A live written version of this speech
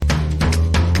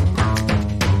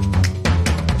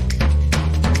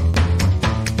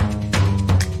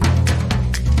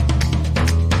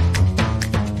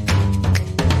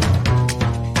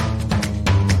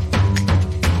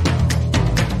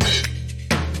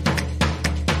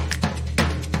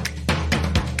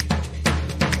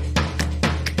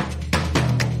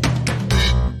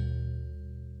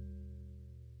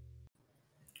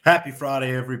Happy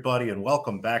Friday, everybody, and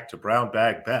welcome back to Brown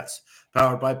Bag Bets,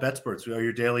 powered by BetSports. We are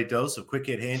your daily dose of quick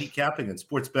hit handicapping and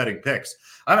sports betting picks.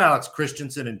 I'm Alex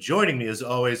Christensen, and joining me, as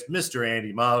always, Mr.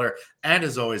 Andy Mahler, and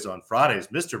as always on Fridays,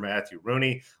 Mr. Matthew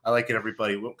Rooney. I like it,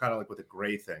 everybody. We're kind of like with a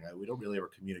gray thing. We don't really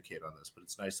ever communicate on this, but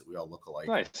it's nice that we all look alike.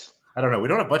 Nice. I don't know. We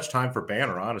don't have much time for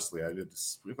banner, honestly.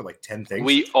 We've got like 10 things.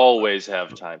 We always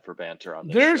have time for banter on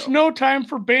this There's show. no time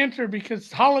for banter because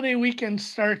holiday weekend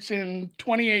starts in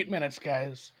 28 minutes,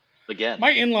 guys. Again.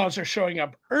 My in-laws are showing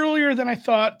up earlier than I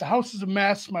thought. The house is a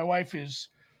mess. My wife is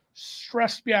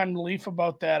stressed beyond belief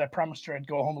about that. I promised her I'd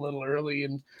go home a little early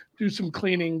and do some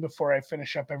cleaning before I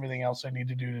finish up everything else I need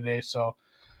to do today. So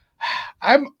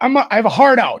I have a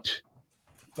hard out,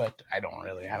 but I don't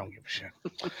give a shit.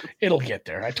 It'll get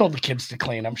there. I told the kids to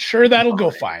clean. I'm sure that'll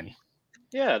go fine.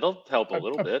 Yeah, they'll help a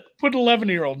little bit. Put an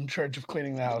 11-year-old in charge of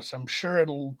cleaning the house. I'm sure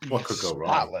it'll be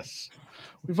spotless.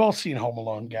 We've all seen Home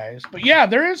Alone, guys. But yeah,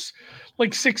 there is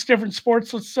like 6 different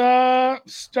sports. Let's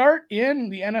start in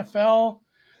the NFL.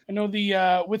 I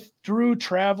know with Drew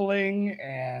traveling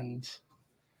and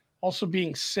also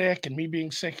being sick and me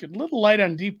being sick, a little light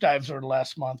on deep dives over the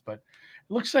last month, but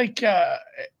it looks like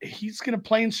he's going to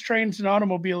planes, trains, and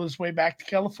automobile his way back to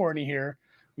California here.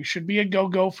 We should be a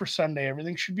go-go for Sunday.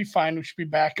 Everything should be fine. We should be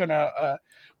back on a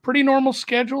pretty normal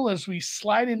schedule as we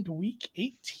slide into week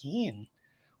 18.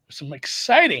 Some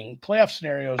exciting playoff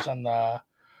scenarios on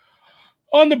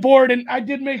the board, and I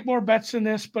did make more bets than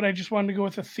this, but I just wanted to go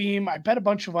with a theme. I bet a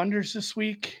bunch of unders this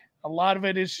week. A lot of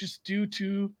it is just due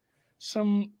to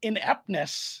some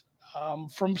ineptness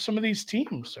from some of these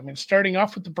teams. I mean, starting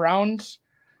off with the Browns,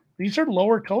 these are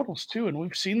lower totals too, and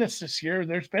we've seen this year.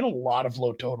 There's been a lot of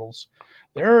low totals.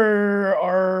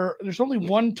 There's only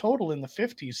one total in the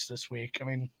 50s this week. I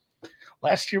mean,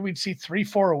 last year we'd see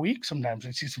 3-4 a week. Sometimes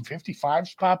we'd see some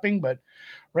 55s popping, but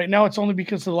right now it's only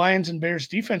because the Lions and Bears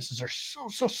defenses are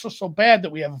so bad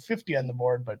that we have a 50 on the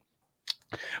board. But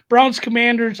Browns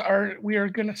Commanders we are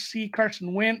going to see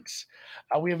Carson Wentz.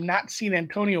 We have not seen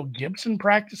Antonio Gibson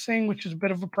practicing, which is a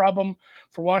bit of a problem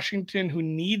for Washington, who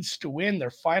needs to win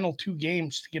their final 2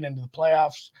 games to get into the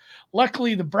playoffs.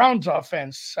 Luckily, the Browns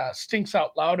offense stinks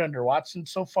out loud under Watson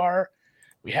so far.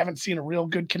 We haven't seen a real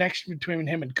good connection between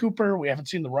him and Cooper. We haven't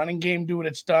seen the running game do what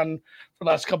it's done for the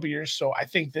last couple of years. So I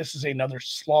think this is another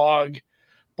slog.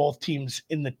 Both teams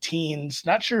in the teens.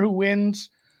 Not sure who wins.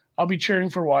 I'll be cheering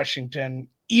for Washington,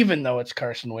 even though it's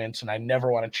Carson Wentz, and I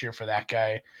never want to cheer for that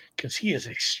guy because he is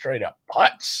a straight-up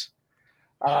putz.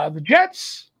 The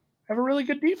Jets have a really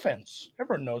good defense.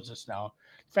 Everyone knows this now.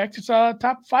 In fact, it's a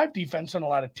top 5 defense on a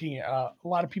lot of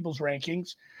people's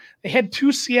rankings. They had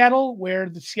 2 Seattle, where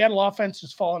the Seattle offense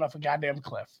has fallen off a goddamn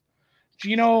cliff.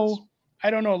 Geno,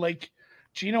 I don't know, like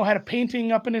Geno had a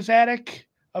painting up in his attic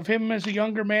of him as a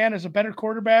younger man, as a better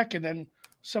quarterback, and then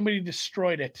somebody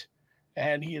destroyed it,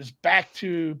 and he is back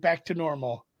to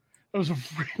normal. It was a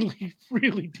really,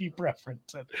 really deep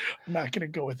reference that I'm not going to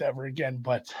go with ever again,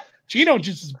 but Geno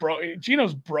just is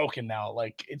Geno's broken now.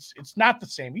 Like it's not the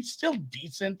same. He's still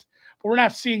decent, but we're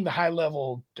not seeing the high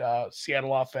level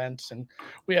Seattle offense. And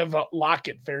we have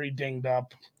Lockett very dinged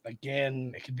up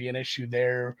again. It could be an issue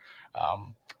there.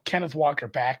 Kenneth Walker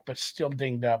back, but still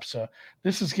dinged up. So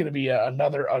this is going to be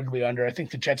another ugly under. I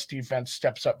think the Jets defense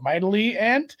steps up mightily.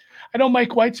 And I know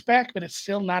Mike White's back, but it's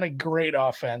still not a great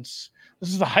offense. This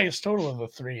is the highest total of the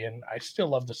 3, and I still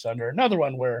love this under. Another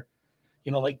one where,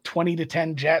 like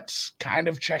 20-10 Jets kind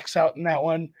of checks out in that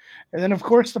one. And then, of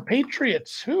course, the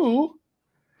Patriots, who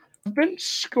have been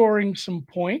scoring some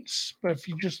points. But if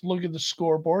you just look at the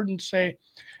scoreboard and say,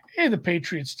 hey, the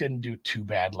Patriots didn't do too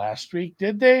bad last week,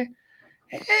 did they?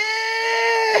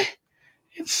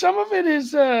 Some of it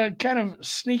is kind of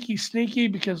sneaky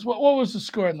because what was the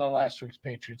score in the last week's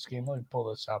Patriots game? Let me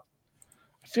pull this up.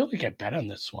 I feel like I bet on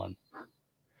this one.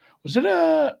 Was it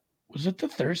the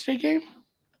Thursday game?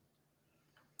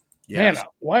 Yes.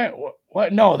 Man,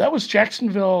 what? No, that was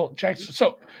Jacksonville.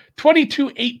 So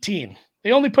 22-18.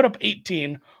 They only put up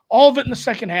 18. All of it in the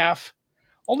second half.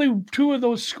 Only 2 of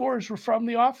those scores were from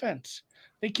the offense.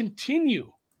 They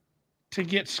continue to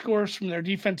get scores from their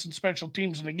defense and special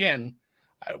teams. And again,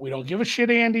 we don't give a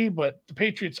shit, Andy, but the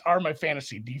Patriots are my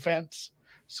fantasy defense.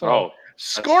 So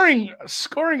scoring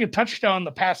a touchdown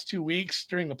the past 2 weeks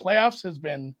during the playoffs has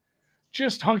been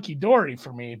just hunky-dory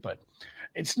for me, but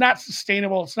it's not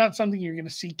sustainable. It's not something you're going to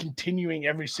see continuing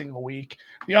every single week.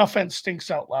 The offense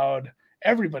stinks out loud.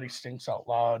 Everybody stinks out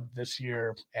loud this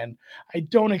year, and I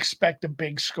don't expect a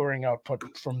big scoring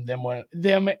output from them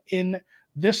in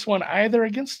this one either,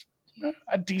 against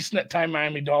a decent at time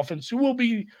Miami Dolphins, who will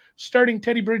be starting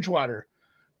Teddy Bridgewater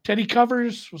Teddy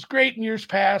covers was great in years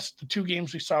past. The 2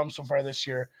 games we saw him so far this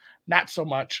year, not so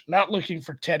much. Not looking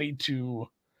for Teddy to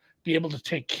be able to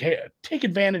take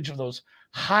advantage of those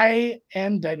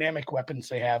high-end dynamic weapons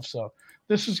they have. So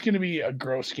this is going to be a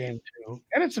gross game too,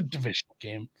 and it's a divisional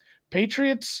game.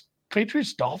 Patriots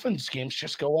Dolphins games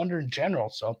just go under in general.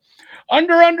 So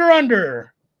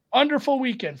under full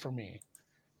weekend for me.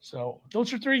 So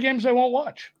those are 3 games I won't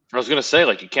watch. I was going to say,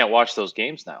 like, you can't watch those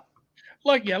games now.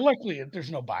 Luckily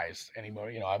there's no buys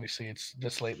anymore. Obviously it's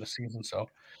this late in the season, so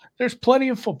there's plenty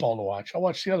of football to watch. I'll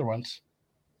watch the other ones.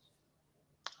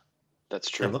 That's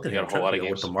true. Look at a whole lot of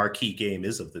games. What the marquee game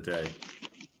is of the day.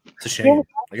 It's a shame.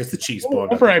 I guess the Chiefs.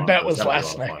 Over I bet was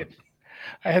last night.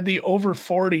 I had the over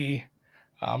 40.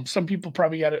 Some people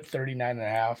probably got it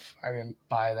 39.5. I didn't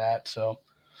buy that, so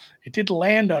it did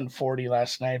land on 40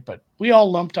 last night. But we all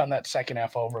lumped on that second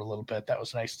half over a little bit. That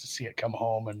was nice to see it come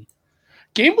home. And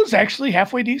game was actually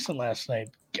halfway decent last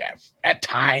night. At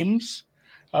times,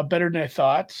 better than I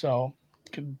thought. So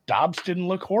Dobbs didn't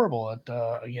look horrible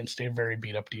against a very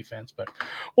beat up defense, but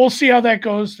we'll see how that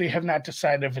goes. They have not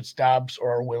decided if it's Dobbs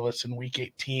or Willis in week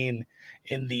 18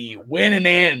 in the win and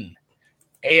in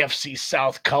AFC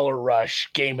South color rush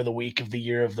game of the week, of the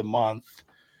year, of the month.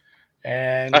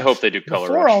 And I hope they do color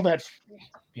before rush. all that.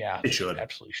 Yeah, they should.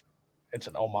 Absolutely. It's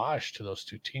an homage to those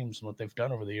 2 teams and what they've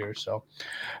done over the years. So,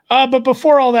 but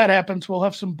before all that happens, we'll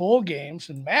have some bowl games,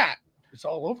 and Matt is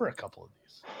all over a couple of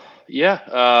these.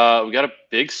 Yeah, we got a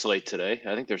big slate today.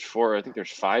 I think there's 4. I think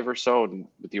there's 5 or so. And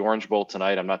with the Orange Bowl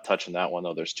tonight, I'm not touching that one,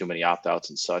 though. There's too many opt-outs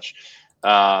and such.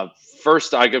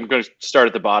 First, I'm going to start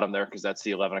at the bottom there because that's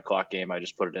the 11 o'clock game. I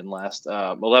just put it in last.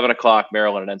 11 o'clock,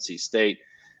 Maryland and NC State.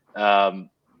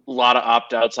 A lot of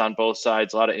opt-outs on both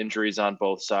sides, a lot of injuries on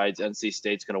both sides. NC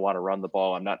State's going to want to run the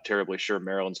ball. I'm not terribly sure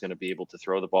Maryland's going to be able to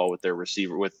throw the ball with their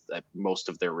receiver, with most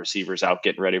of their receivers out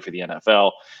getting ready for the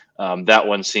NFL. That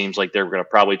one seems like they're going to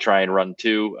probably try and run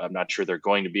too. I'm not sure they're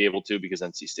going to be able to because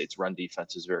NC State's run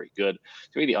defense is very good.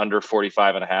 To me, the under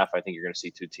 45.5, I think you're going to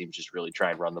see 2 teams just really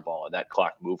try and run the ball and that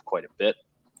clock move quite a bit.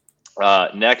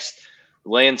 Next,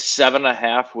 laying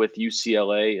 7.5 with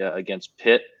UCLA against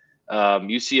Pitt.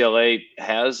 UCLA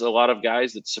has a lot of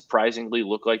guys that surprisingly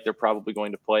look like they're probably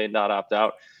going to play and not opt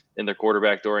out. In their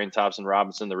quarterback, Dorian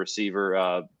Thompson-Robinson, the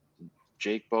receiver,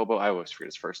 Jake Bobo. I always forget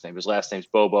his first name. His last name's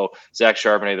Bobo. Zach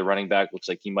Charbonnet, the running back, looks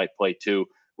like he might play too,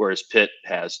 whereas Pitt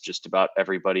has just about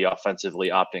everybody offensively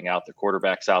opting out. The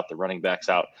quarterback's out, the running back's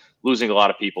out, losing a lot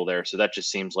of people there. So that just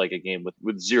seems like a game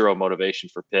with zero motivation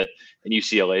for Pitt, and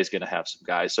UCLA is going to have some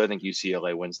guys. So I think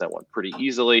UCLA wins that one pretty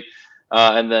easily.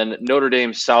 And then Notre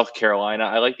Dame, South Carolina.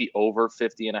 I like the over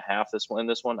 50.5 in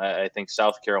this one. I think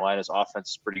South Carolina's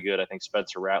offense is pretty good. I think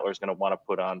Spencer Rattler is going to want to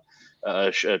put on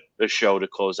a show to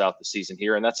close out the season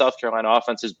here. And that South Carolina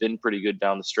offense has been pretty good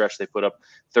down the stretch. They put up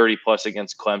 30 plus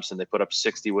against Clemson. They put up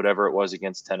 60, whatever it was,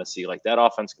 against Tennessee. Like, that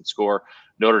offense can score.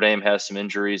 Notre Dame has some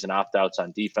injuries and opt-outs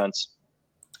on defense.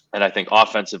 And I think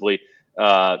offensively,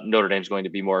 Notre Dame's going to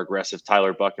be more aggressive.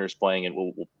 Tyler Buckner's playing and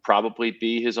will probably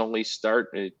be his only start.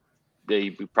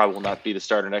 They probably will not be the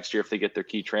starter next year if they get their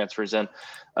key transfers in.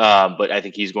 But I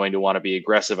think he's going to want to be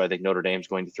aggressive. I think Notre Dame's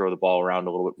going to throw the ball around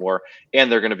a little bit more, and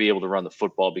they're going to be able to run the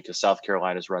football because South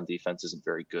Carolina's run defense isn't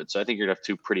very good. So I think you're going to have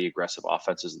 2 pretty aggressive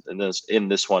offenses in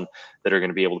this one that are going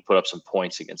to be able to put up some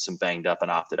points against some banged up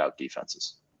and opted out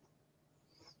defenses.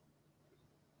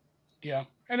 Yeah.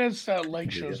 And as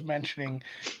Lake Show's mentioning,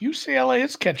 UCLA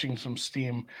is catching some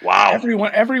steam. Wow.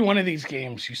 Every one of these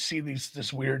games, you see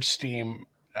this weird steam.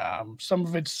 Some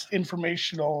of it's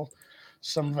informational,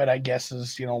 some of it, I guess,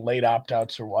 is late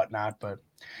opt-outs or whatnot. But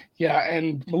yeah,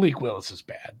 and Malik Willis is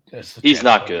bad. He's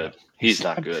not good. He's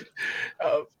not good.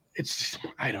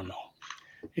 I don't know.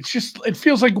 It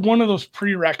feels like one of those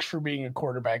prereqs for being a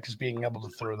quarterback is being able to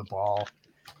throw the ball.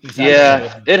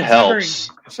 It helps.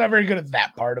 It's not very good at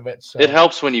that part of it. So. It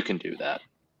helps when you can do that.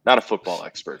 Not a football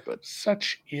expert, but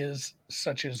such is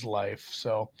life.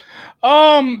 So, the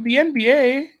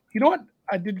NBA. You know what?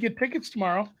 I did get tickets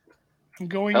tomorrow. I'm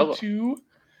going to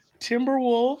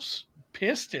Timberwolves,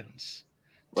 Pistons.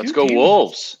 Let's go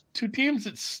Wolves. 2 teams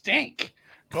that stink.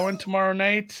 Going tomorrow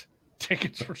night.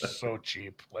 Tickets were so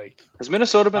cheap. Like, has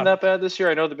Minnesota been that bad this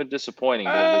year? I know they've been disappointing.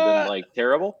 But they've been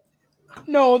terrible.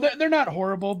 No, they're not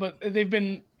horrible, but they've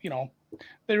been,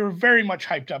 they were very much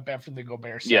hyped up after the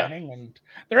Gobert signing, and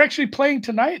they're actually playing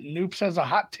tonight. And Noops has a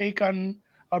hot take on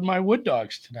my Wood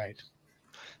Dogs tonight.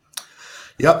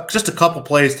 Yep, just a couple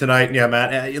plays tonight. Yeah,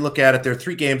 Matt, you look at it, they're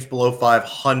 3 games below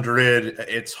 500.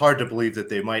 It's hard to believe that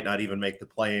they might not even make the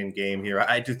play-in game here.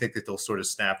 I do think that they'll sort of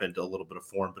snap into a little bit of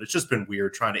form, but it's just been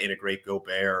weird trying to integrate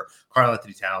Gobert. Karl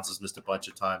Anthony Towns has missed a bunch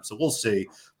of times, so we'll see.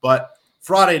 But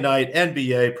Friday night,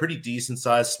 NBA, pretty decent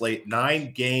sized slate,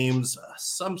 9 games,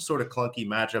 some sort of clunky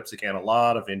matchups. Again, a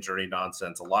lot of injury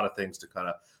nonsense, a lot of things to kind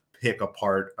of pick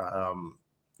apart.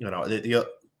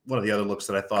 One of the other looks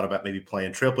that I thought about maybe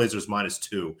playing Trailblazers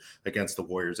 -2 against the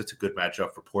Warriors. It's a good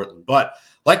matchup for Portland. But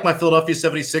like my Philadelphia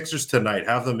 76ers tonight,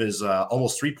 have them as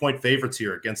almost 3-point favorites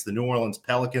here against the New Orleans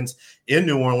Pelicans. In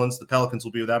New Orleans, the Pelicans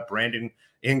will be without Brandon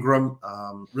Ingram.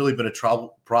 Really been a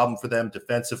problem for them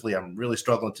defensively. I'm really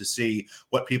struggling to see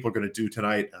what people are going to do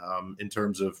tonight in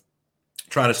terms of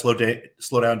trying to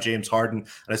slow down James Harden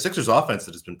and a Sixers offense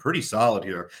that has been pretty solid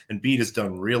here. And Embiid has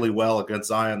done really well against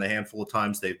Zion the handful of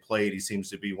times they've played. He seems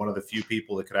to be one of the few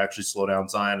people that could actually slow down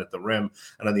Zion at the rim.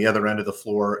 And on the other end of the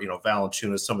floor,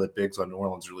 Valanciunas, some of the bigs on New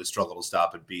Orleans really struggle to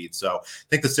stop Embiid. So I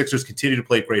think the Sixers continue to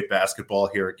play great basketball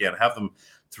here. Again, have them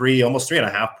almost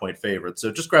 3.5 point favorites. So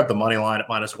just grab the money line at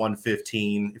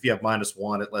 -115. If you have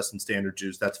 -1 at less than standard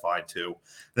juice, that's fine too.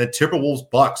 And then Timberwolves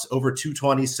Bucks over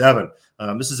 227.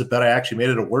 This is a bet I actually made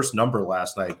it a worse number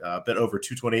last night. Bet over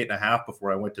 228.5 before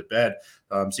I went to bed.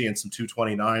 Seeing some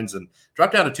 229s and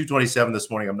dropped down to 227 this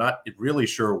morning. I'm not really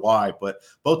sure why, but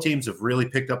both teams have really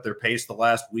picked up their pace the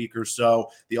last week or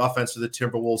so. The offense of the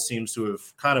Timberwolves seems to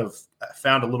have kind of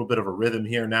found a little bit of a rhythm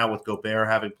here now with Gobert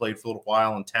having played for a little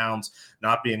while and Towns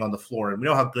not being on the floor. And we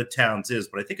know how good Towns is,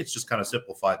 but I think it's just kind of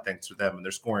simplified things for them. And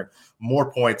they're scoring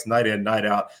more points night in, night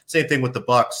out. Same thing with the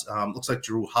Bucks. Looks like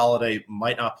Jrue Holiday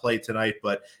might not play tonight,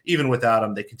 but even without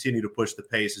him, they continue to push the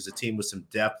pace as a team with some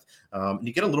depth. And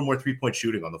you get a little more 3-point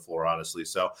shooting on the floor, honestly.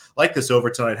 So like this over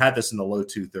tonight, had this in the low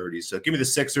 230s. So give me the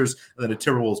Sixers and then the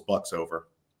Timberwolves Bucks over.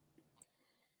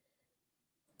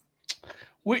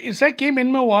 Wait, is that game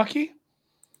in Milwaukee?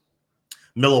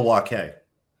 Milwaukee.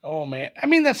 Oh, man. I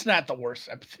mean, that's not the worst.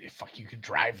 Fuck, you could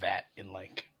drive that in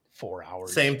like 4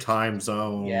 hours. Same time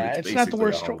zone. Yeah, it's not the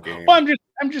worst. Well,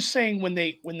 I'm just saying when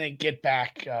they get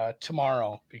back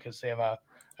tomorrow, because they have a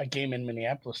game in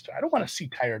Minneapolis. I don't want to see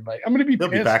tired light. I'm going to be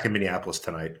pissed. They'll be back in Minneapolis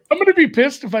tonight. I'm going to be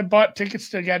pissed if I bought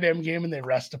tickets to a goddamn game and they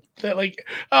rest him. They're like,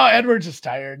 oh, Edwards is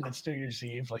tired and it's New Year's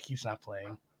Eve. Like, he's not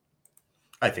playing.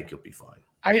 I think you'll be fine.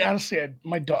 I honestly,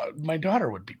 my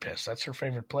daughter would be pissed. That's her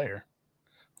favorite player.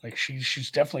 Like, she's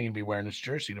definitely going to be wearing his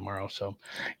jersey tomorrow. So,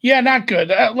 yeah, not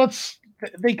good.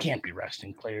 They can't be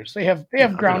resting players. They have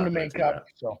ground to make up.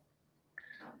 So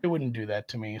they wouldn't do that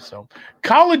to me. So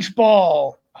college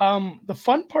ball. The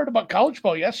fun part about college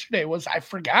ball yesterday was I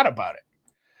forgot about it.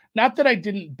 Not that I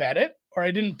didn't bet it or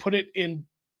I didn't put it in,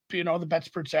 the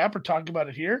BetSports app or talk about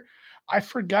it here. I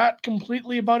forgot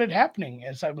completely about it happening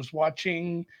as I was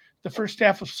watching the first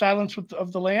half of Silence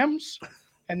of the Lambs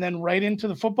and then right into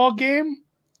the football game.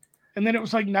 And then it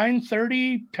was like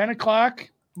 9:30, 10 o'clock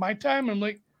my time. I'm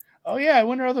like, oh yeah, I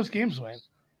wonder how those games went.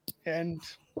 And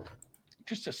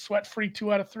just a sweat-free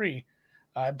 2 out of 3.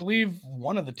 I believe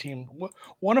one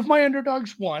of my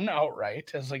underdogs won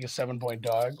outright as like a 7-point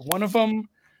dog. One of them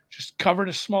just covered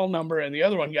a small number, and the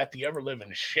other one got the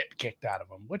ever-living shit kicked out of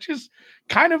them, which is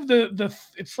kind of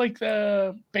it's like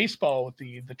the baseball with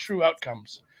the true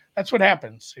outcomes. That's what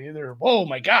happens. Either, oh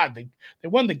my God, they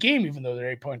won the game even though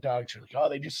they're 8-point dogs. You're like, oh,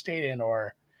 they just stayed in,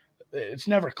 or it's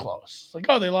never close. It's like,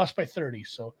 oh, they lost by 30.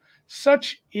 So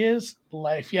such is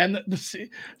life. Yeah, and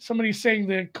somebody's saying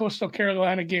the Coastal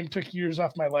Carolina game took years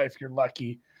off my life. You're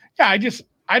lucky. Yeah,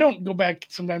 I don't go back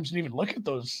sometimes and even look at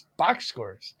those box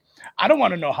scores. I don't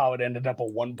want to know how it ended up a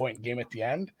 1-point game at the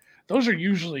end. Those are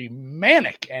usually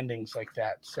manic endings like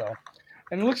that. So,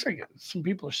 and it looks like some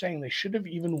people are saying they should have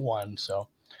even won. So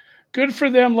good for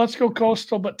them. Let's go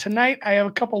Coastal. But tonight I have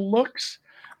a couple looks.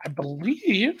 I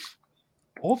believe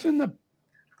both in the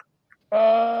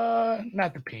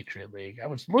not the Patriot League. I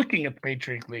was looking at the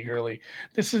Patriot League early.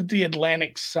 This is the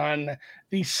Atlantic Sun,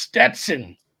 the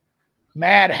Stetson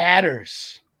Mad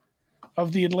Hatters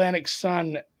of the Atlantic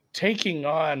Sun taking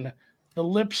on the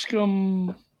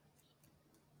Lipscomb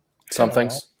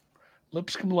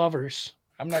Lipscomb Lovers.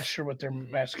 I'm not sure what their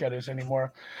mascot is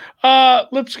anymore.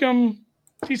 Lipscomb,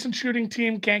 decent shooting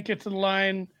team, can't get to the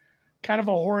line. Kind of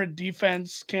a horrid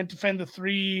defense, can't defend the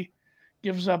 3,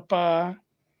 gives up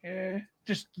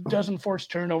just doesn't force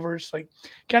turnovers. Like,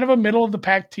 kind of a middle of the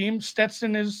pack team.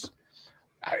 Stetson is,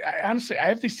 I honestly, I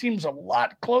have these teams a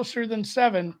lot closer than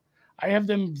 7. I have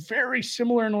them very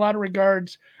similar in a lot of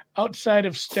regards. Outside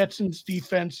of Stetson's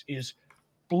defense is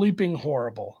bleeping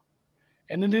horrible.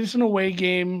 And it is an away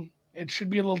game. It should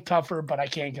be a little tougher, but I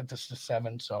can't get this to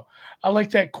 7. So I like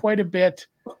that quite a bit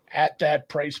at that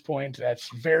price point. That's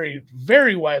very,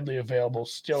 very widely available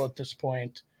still at this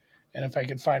point. And if I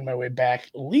can find my way back,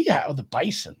 the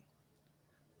Bison.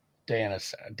 Dan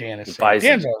is saying.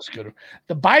 Dan's always good.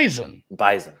 The Bison.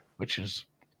 Bison. Which is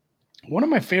one of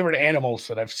my favorite animals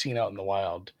that I've seen out in the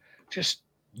wild. Just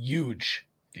huge.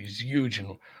 He's huge.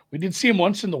 And we did see him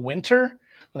once in the winter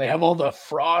when they have all the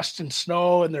frost and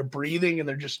snow and they're breathing and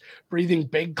they're just breathing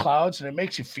big clouds. And it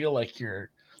makes you feel like you're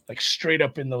like straight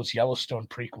up in those Yellowstone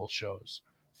prequel shows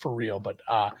for real. But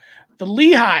the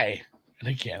Lehigh, and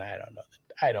again,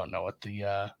 I don't know what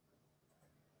the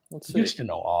used to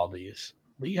know all these.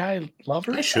 Lehigh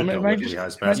Lovers? I should know what Lehigh's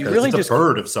mascot You really it's just- a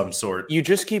bird of some sort. You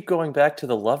just keep going back to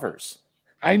the Lovers.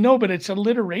 I know, but it's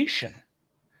alliteration.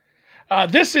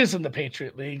 This isn't the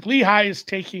Patriot League. Lehigh is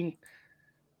taking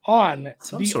on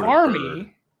Some the sort of Army, bird.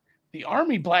 the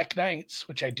Army Black Knights,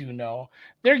 which I do know.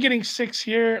 They're getting 6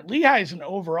 here. Lehigh is an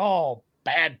overall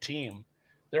bad team.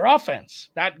 Their offense,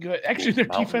 not good. Actually, their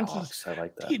Mountain defense Hawks, I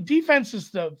like that. defense is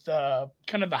the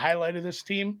kind of the highlight of this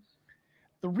team.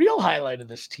 The real highlight of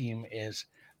this team is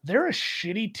they're a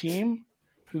shitty team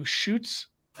who shoots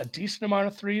a decent amount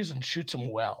of threes and shoots them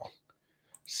well.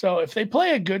 So if they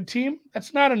play a good team,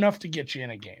 that's not enough to get you in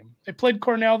a game. They played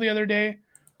Cornell the other day.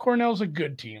 Cornell's a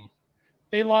good team.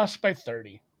 They lost by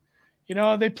 30. You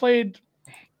know, they played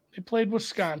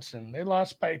Wisconsin. They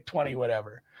lost by 20,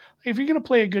 whatever. If you're going to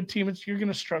play a good team, you're going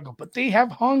to struggle. But they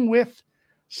have hung with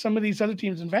some of these other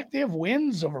teams. In fact, they have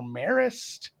wins over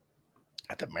Marist.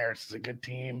 I thought Marist is a good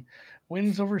team.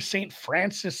 Wins over St.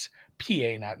 Francis,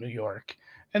 PA, not New York.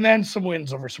 And then some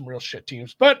wins over some real shit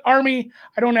teams. But Army,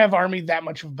 I don't have Army that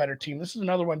much of a better team. This is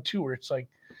another one, too, where it's like,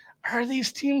 are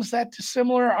these teams that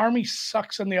dissimilar? Army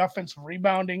sucks on the offensive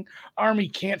rebounding. Army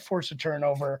can't force a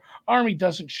turnover. Army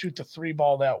doesn't shoot the three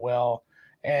ball that well.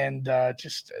 And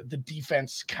just the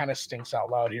defense kind of stinks out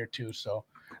loud here, too. So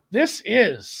this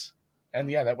is,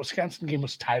 and yeah, that Wisconsin game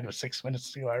was tied with 6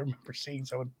 minutes ago. I remember seeing,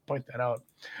 so I would point that out.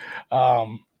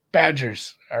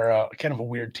 Badgers are kind of a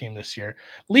weird team this year.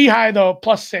 Lehigh, though,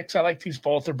 +6. I like these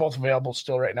both. They're both available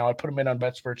still right now. I put them in on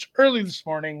BetSperts early this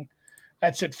morning.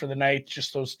 That's it for the night.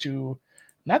 Just those two.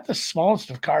 Not the smallest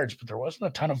of cards, but there wasn't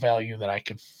a ton of value that I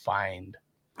could find.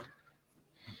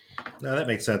 No, that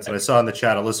makes sense. And I saw in the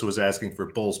chat, Alyssa was asking for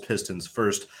Bulls Pistons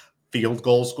first field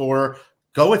goal scorer.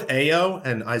 Go with Ayo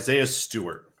and Isaiah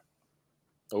Stewart.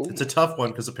 Ooh. It's a tough one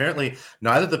because apparently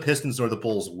neither the Pistons nor the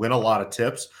Bulls win a lot of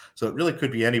tips. So it really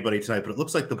could be anybody tonight. But it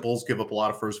looks like the Bulls give up a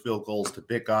lot of first field goals to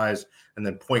big guys and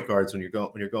then point guards when you're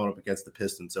going up against the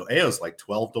Pistons. So Ayo's like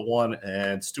 12-1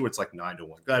 and Stewart's like 9-1.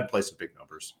 Go ahead and play some big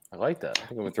numbers. I like that. I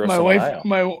think I'm gonna throw My some wife, eye out.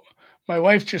 my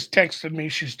wife just texted me.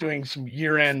 She's doing some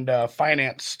year-end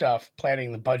finance stuff,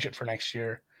 planning the budget for next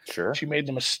year. Sure. She made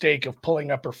the mistake of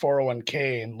pulling up her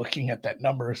 401k and looking at that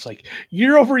number. It's like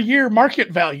year-over-year market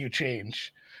value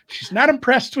change. She's not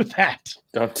impressed with that.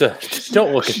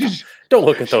 Don't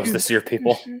look at those this year,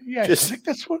 people. Yeah, Just-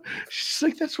 she's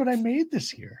like that's what I made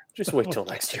this year. Just wait till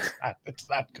next year. It's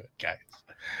not good, guys.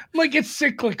 I'm like, it's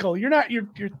cyclical. You're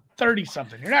 30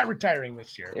 something. You're not retiring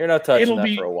this year. You're not touching It'll that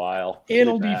be- for a while.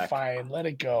 It'll Get be back. fine. Let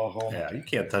it go. Oh, Yeah, you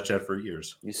can't touch that for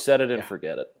years. You set it and Yeah.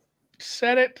 forget it.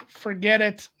 Set it, forget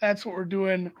it. That's what we're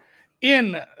doing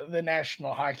in the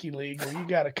National Hockey League, where you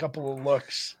got a couple of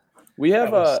looks. We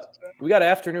have That was- we got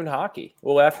afternoon hockey.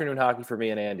 Well, afternoon hockey for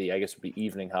me and Andy. I guess would be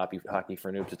evening hockey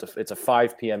for noobs. It's a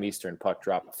 5 p.m. Eastern puck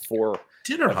drop, 4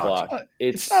 Dinner o'clock. hockey.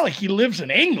 It's not like he lives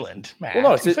in England, man. Well,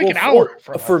 no, it's like an hour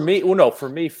for me. Well, no, for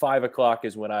me, 5 o'clock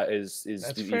is when is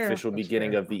That's the fair. official That's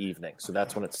beginning fair. of the evening. So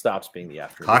that's when it stops being the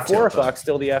afternoon. Cocktail 4 time. o'clock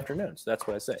still the afternoon. So that's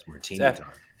what I say. It's martini It's time.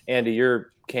 Andy,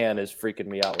 your can is freaking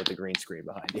me out with the green screen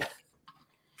behind you.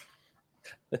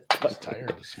 I was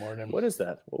tired this morning. What is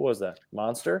that? What was that?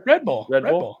 Monster? Red Bull. Red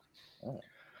Bull? Oh. All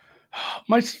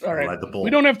right. Ride the bull. We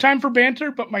don't have time for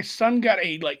banter, but my son got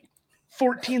a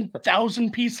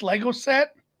 14,000 piece Lego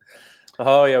set.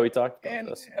 Oh yeah, we talked about And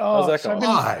this. How's that so I've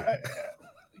going? Why?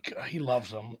 he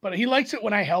loves them, but he likes it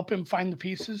when I help him find the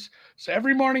pieces. So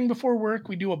every morning before work,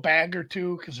 we do a bag or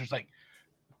two because there's like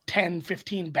 10,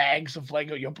 15 bags of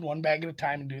Lego. You open one bag at a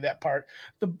time and do that part.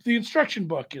 The instruction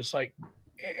book is like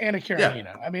Anna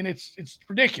Karenina. I mean, it's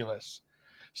ridiculous.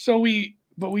 So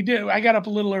I got up a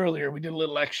little earlier. We did a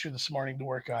little extra this morning to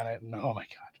work on it. And oh my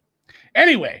God.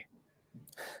 Anyway,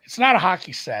 it's not a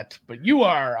hockey set, but you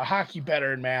are a hockey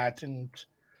bettor, Matt. And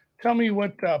tell me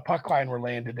what puck line we're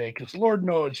laying today, because Lord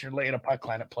knows you're laying a puck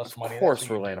line at plus money. Of course, That's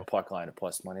we're what you laying do. a puck line at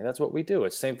plus money. That's what we do.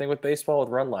 It's the same thing with baseball with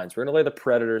run lines. We're going to lay the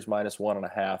Predators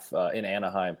 -1.5 in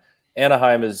Anaheim.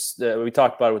 Anaheim is, we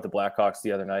talked about it with the Blackhawks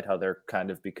the other night, how they're kind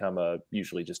of become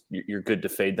usually just, you're good to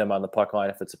fade them on the puck line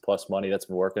if it's a plus money. That's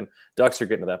been working. Ducks are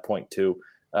getting to that point too.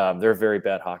 They're a very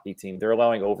bad hockey team. They're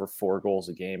allowing over 4 goals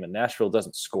a game, and Nashville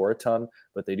doesn't score a ton,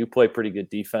 but they do play pretty good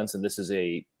defense. And this is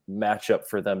a matchup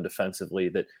for them defensively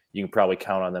that you can probably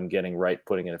count on them getting right,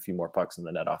 putting in a few more pucks in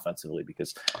the net offensively,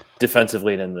 because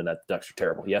defensively and in the net, the Ducks are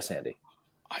terrible. Yes, Andy.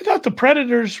 I thought the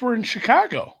Predators were in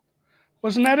Chicago.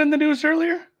 Wasn't that in the news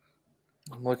earlier?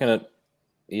 I'm looking at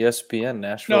ESPN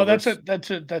Nashville. No, that's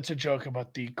a joke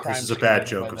about the crimes. This is a bad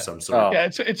joke of some sort. Oh. Yeah,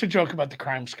 it's a joke about the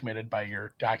crimes committed by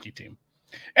your hockey team.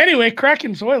 Anyway,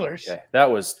 Kraken's Oilers. Okay, that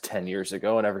was 10 years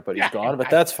ago, and everybody's gone, but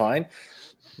that's fine.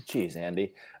 Jeez,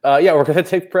 Andy. Yeah, we're going to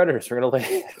take Predators. We're going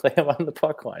to lay them on the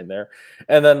puck line there.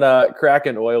 And then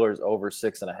Kraken Oilers over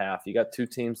 6.5. You got two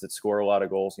teams that score a lot of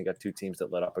goals, and you got two teams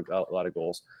that let up a lot of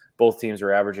goals. Both teams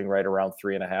are averaging right around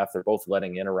 3.5. They're both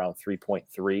letting in around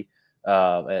 3.3.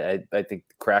 I think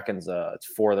Kraken's it's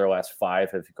 4 of their last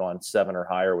 5 have gone 7 or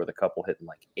higher, with a couple hitting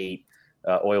like 8.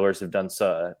 Oilers have done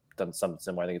something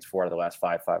similar. I think it's 4 out of the last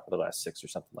 5 of the last 6 or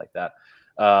something like that.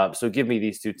 So give me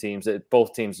these two teams.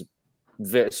 Both teams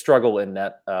struggle in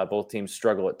net. Both teams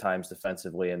struggle at times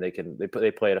defensively, and they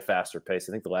play at a faster pace.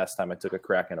 I think the last time I took a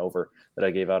Kraken over that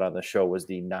I gave out on the show was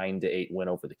the 9-8 win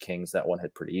over the Kings. That one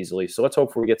hit pretty easily. So let's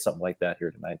hope we get something like that here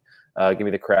tonight. Give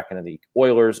me the Kraken and the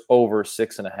Oilers over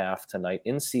 6.5 tonight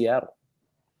in Seattle.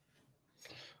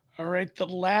 All right, the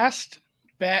last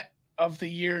bet of the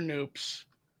year, Noops.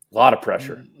 A lot of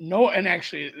pressure. No, and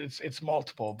actually it's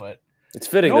multiple, but it's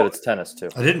fitting that it's tennis too.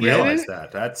 I didn't realize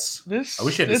that. I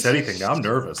wish you hadn't said anything. Now I'm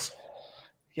nervous.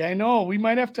 Yeah, I know. We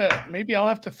might have to. Maybe I'll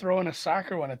have to throw in a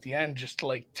soccer one at the end, just to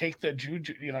like take the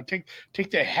juju,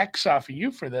 take the hex off of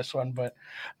you for this one. But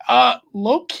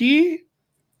low key,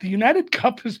 the United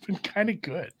Cup has been kind of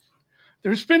good.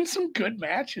 There's been some good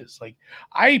matches. Like,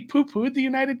 I poo-pooed the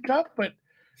United Cup, but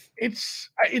it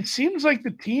seems like the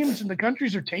teams and the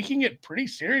countries are taking it pretty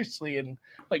seriously and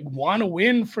like want to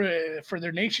win for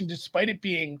their nation, despite it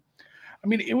being, I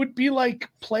mean, it would be like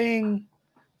playing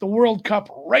the World Cup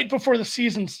right before the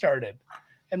season started.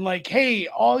 And like, hey,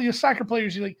 all you soccer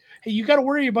players, you're like, hey, you got to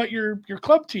worry about your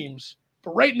club teams.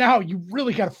 But right now, you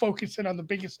really got to focus in on the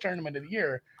biggest tournament of the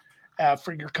year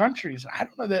for your countries. I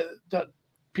don't know that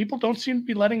people don't seem to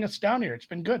be letting us down here. It's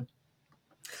been good.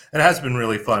 It has been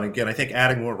really fun. Again, I think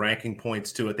adding more ranking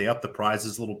points to it, they up the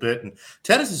prizes a little bit. And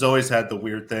tennis has always had the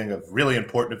weird thing of really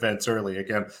important events early.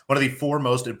 Again, one of the 4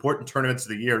 most important tournaments of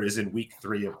the year is in week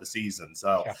 3 of the season.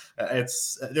 So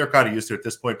they're kind of used to it at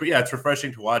this point. But yeah, it's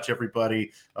refreshing to watch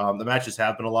everybody. The matches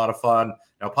have been a lot of fun.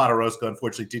 Now, Podoroska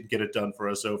unfortunately didn't get it done for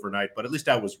us overnight, but at least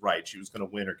I was right. She was going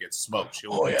to win or get smoked. She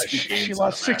lost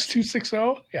 6-2,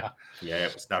 6-0. Yeah. Yeah,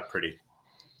 it was not pretty.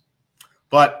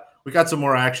 But we got some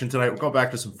more action tonight. We'll go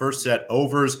back to some first set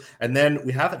overs, and then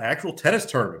we have an actual tennis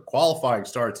tournament. Qualifying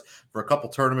starts for a couple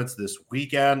tournaments this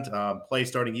weekend. Play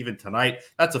starting even tonight.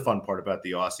 That's a fun part about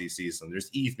the Aussie season.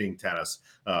 There's evening tennis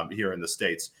here in the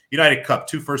States. United Cup,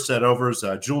 2 first set overs.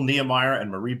 Jule Niemeyer and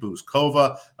Marie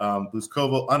Buzkova.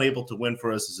 Buzkova unable to win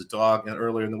for us as a dog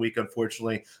earlier in the week,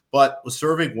 unfortunately, but was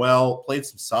serving well, played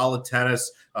some solid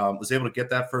tennis, was able to get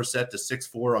that first set to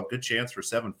 6-4 on good chance for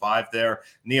 7-5 there.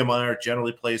 Niemeyer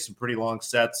generally plays some pretty long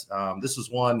sets. This was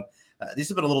one. These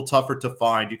have been a little tougher to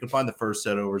find. You can find the first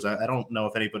set overs. I don't know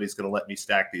if anybody's going to let me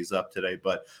stack these up today,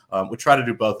 but we'll try to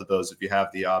do both of those if you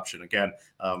have the option. Again,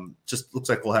 just looks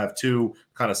like we'll have 2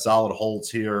 kind of solid holds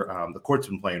here. The court's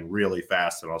been playing really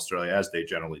fast in Australia, as they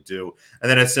generally do. And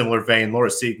then in a similar vein,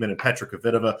 Laura Siegman and Petra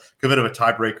Kvitova. Kvitova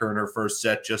tiebreaker in her first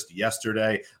set just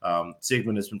yesterday.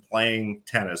 Siegman has been playing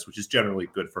tennis, which is generally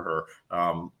good for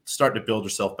her. Starting to build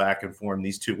herself back in form.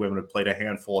 These 2 women have played a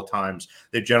handful of times.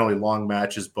 They're generally long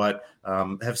matches, but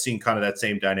have seen kind of that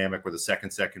same dynamic where the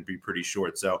second set can be pretty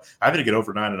short. So I'm going to get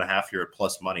over 9.5 here at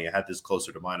plus money. I had this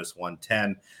closer to -110.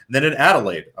 And then in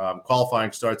Adelaide,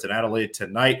 qualifying starts in Adelaide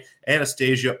tonight.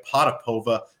 Anastasia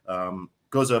Potapova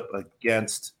goes up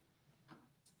against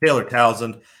Taylor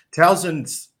Townsend. Townsend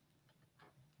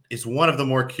is one of the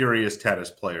more curious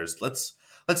tennis players. Let's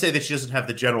say that she doesn't have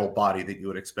the general body that you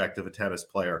would expect of a tennis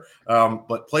player,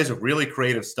 but plays a really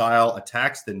creative style,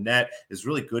 attacks the net, is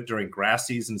really good during grass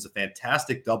season, is a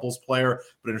fantastic doubles player,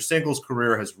 but in her singles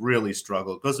career has really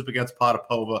struggled. Goes up against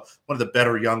Potapova, one of the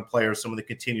better young players, someone that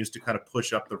continues to kind of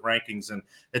push up the rankings, and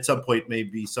at some point may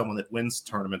be someone that wins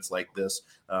tournaments like this.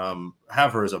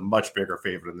 Have her as a much bigger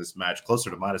favorite in this match, closer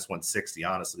to -160,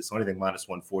 honestly. So anything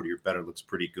 -140 or better looks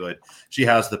pretty good. She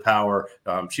has the power.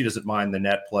 She doesn't mind the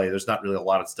net play. There's not really a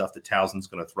lot of stuff that Townsend's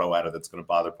going to throw at her that's going to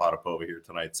bother Potapova here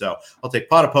tonight. So I'll take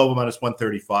Potapova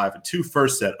 -135 and 2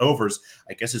 first set overs.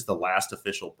 I guess is the last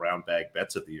official brown bag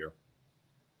bets of the year.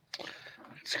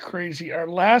 It's crazy. Our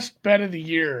last bet of the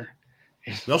year.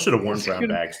 We all should have worn brown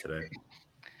bags today.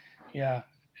 Yeah,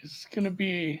 it's going to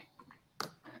be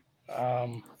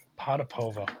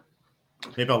Potapova.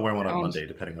 Maybe I'll wear one on Monday,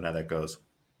 depending on how that goes.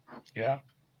 Yeah.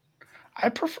 I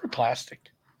prefer plastic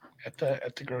at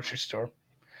the grocery store.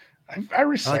 I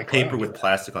recycle. I like paper with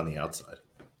plastic on the outside.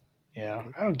 Yeah,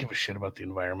 I don't give a shit about the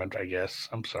environment, I guess.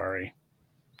 I'm sorry.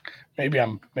 Maybe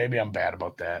I'm bad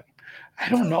about that. I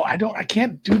don't know. I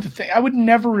can't do the thing. I would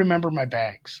never remember my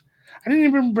bags. I didn't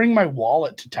even bring my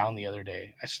wallet to town the other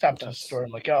day. I stopped at the store.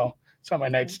 I'm like, oh, it's on my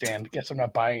nightstand. Guess I'm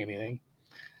not buying anything.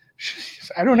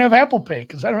 I don't have Apple Pay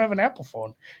because I don't have an Apple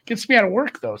phone. Gets me out of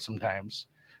work though sometimes.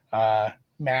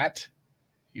 Matt,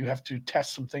 you have to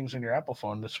test some things on your Apple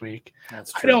phone this week.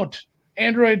 That's true. I don't.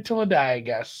 Android till I die, I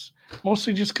guess.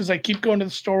 Mostly just because I keep going to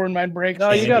the store when mine breaks.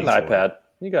 No, you got an iPad.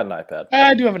 You got an iPad.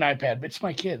 I do have an iPad, but it's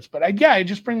my kids. But I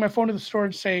just bring my phone to the store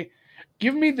and say,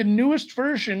 give me the newest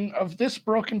version of this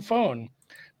broken phone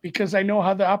because I know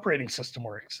how the operating system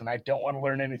works and I don't want to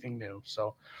learn anything new.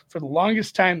 So for the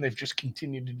longest time, they've just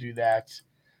continued to do that.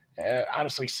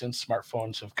 Honestly, since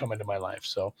smartphones have come into my life.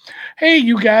 So, hey,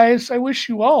 you guys, I wish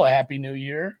you all a happy new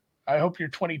year. I hope your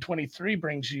 2023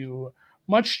 brings you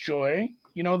much joy.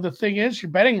 You know, the thing is,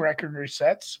 your betting record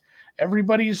resets.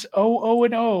 Everybody's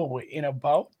 0-0-0 in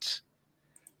about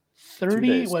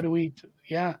 30. What do we?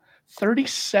 Yeah,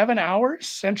 37 hours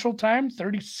Central Time.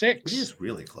 36. It is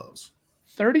really close.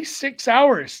 36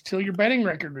 hours till your betting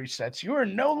record resets. You are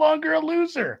no longer a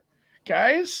loser,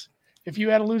 guys. If you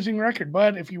had a losing record,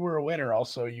 but if you were a winner,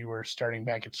 also you were starting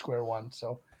back at square one.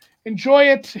 So enjoy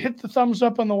it. Hit the thumbs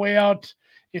up on the way out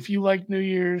if you like New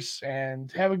Year's,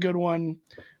 and have a good one.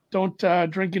 Don't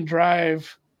drink and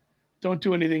drive. Don't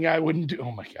do anything I wouldn't do.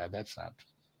 Oh my God, that's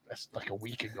like a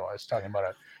week ago. I was talking about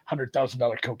a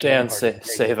 $100,000 cocaine. Dan,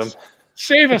 save him.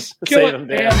 Save us. Kill Save it, him,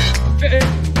 Dan. Dan.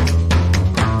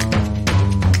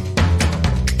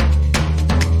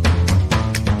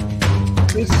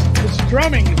 This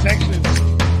drumming is actually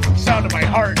the sound of my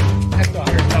heart at the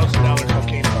 $100,000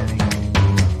 cocaine party.